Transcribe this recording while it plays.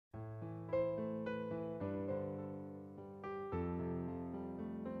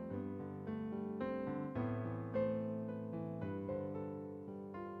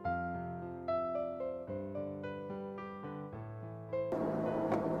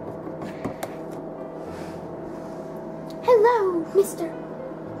Mr.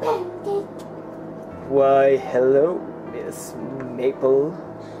 Pancake. Why, hello, Miss Maple.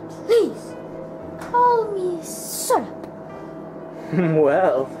 Please, call me Syrup.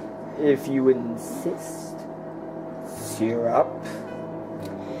 Well, if you insist. Syrup.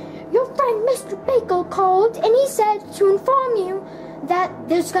 Your friend Mr. Bagel called and he said to inform you that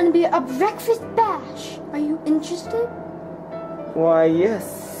there's going to be a breakfast bash. Are you interested? Why,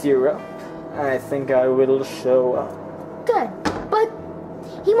 yes, Syrup. I think I will show up. Good, but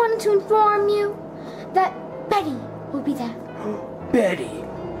he wanted to inform you that Betty will be there. Betty,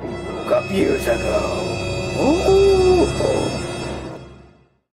 we broke up years ago. Oh.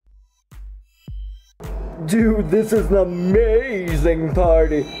 Dude, this is an amazing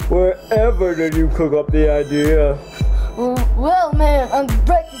party. Wherever did you cook up the idea? Well, man, on the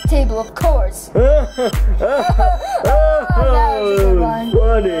breakfast table, of course. That was a good one.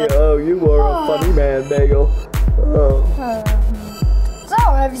 Funny. Oh, you are a funny man, Bagel. Oh. So,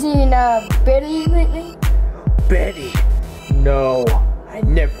 have you seen Betty lately? Betty? No, I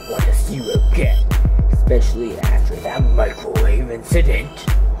never want to see you again. Especially after that microwave incident.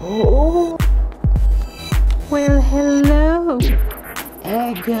 Oh. Well, hello,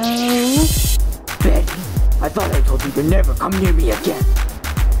 Ego. Betty, I thought I told you to never come near me again.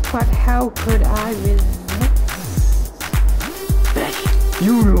 But how could I resist? Betty,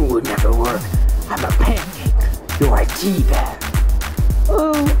 you knew it would never work. I'm a pancake. You're a tea bag.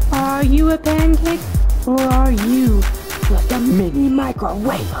 Oh, are you a pancake? Or are you just a mini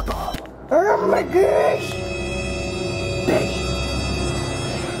microwavable? Oh my gosh! Betty,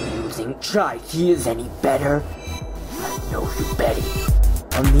 you think chai tea is any better? I know you, Betty.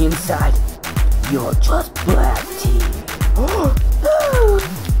 On the inside, you're just black tea.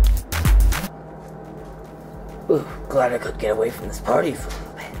 Ooh, glad I could get away from this party for a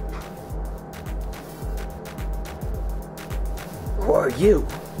little bit. Who are you?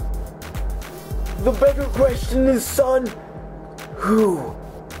 The better question is, son, who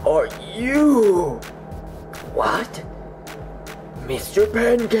are you? What? Mr.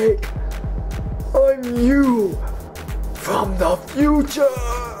 Pancake, I'm you from the future.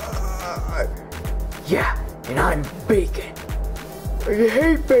 Yeah, and I'm Bacon. I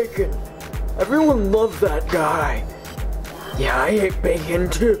hate Bacon. Everyone loves that guy. Yeah, I hate Bacon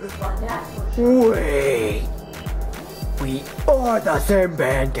too. Wait. We are the same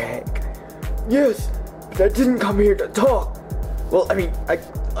Pancake. Yes, but I didn't come here to talk. Well, I mean, I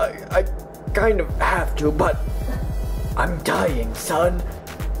kind of have to, but I'm dying, son.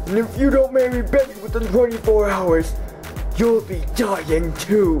 And if you don't marry Betty within 24 hours, you'll be dying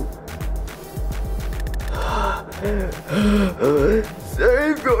too.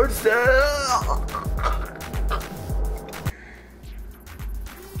 Save yourself!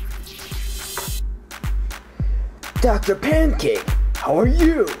 Dr. Pancake, how are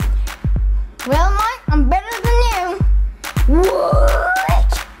you? Well, Mike, I'm better than you.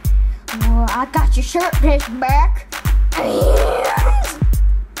 What? Well, I got your shirt picked back.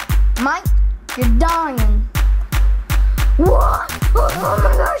 Mike, you're dying. What? Oh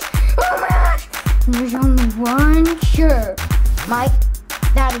my gosh! Oh my gosh! There's only one cure. Mike,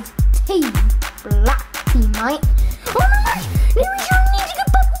 that is tea. Black tea, Mike. Oh my gosh! You need to get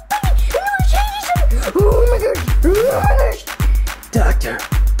back with Betty. Oh my gosh! Oh my gosh! Doctor,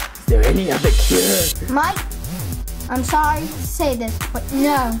 is there any other cure? Mike, I'm sorry to say this, but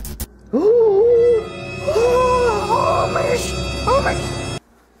no. Oh my gosh! Oh my gosh!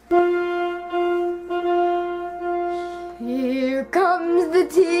 Here comes the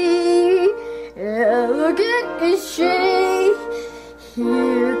tea, elegant is she.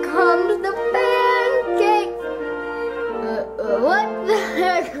 Here comes the pancake. What the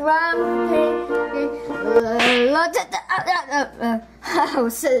heck, pancake? Oh,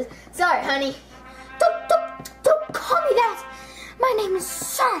 sorry, honey. Don't call me that. My name is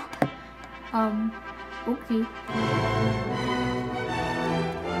Syrup. Okay.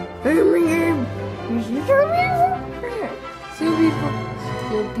 So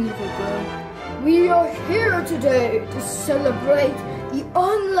beautiful, girl. We are here today to celebrate the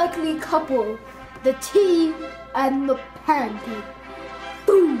unlikely couple, the tea and the pancake.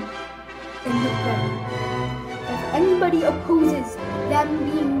 Boom! In the bed. If anybody opposes them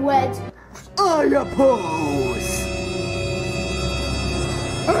being wed, I oppose!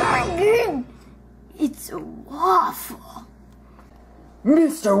 oh my god! It's a waffle.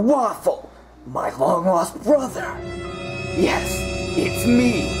 Mr. Waffle, my long-lost brother. Yes, it's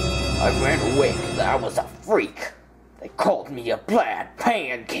me. I ran away because I was a freak. They called me a bad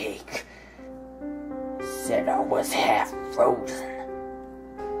pancake. Said I was half frozen.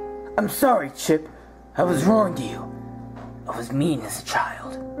 I'm sorry, Chip. I was wrong to you. I was mean as a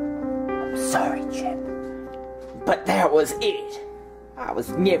child. I'm sorry, Chip. But that was it. I was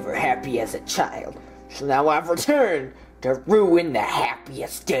never happy as a child, so now I've returned to ruin the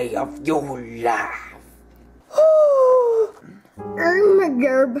happiest day of your life.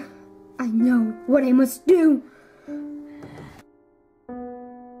 Gerb, I know what I must do.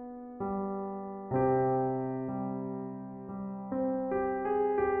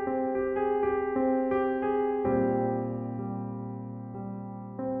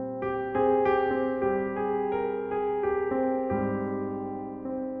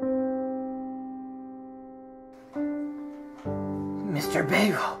 Mr.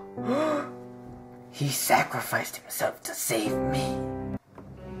 Bagel. He sacrificed himself to save me.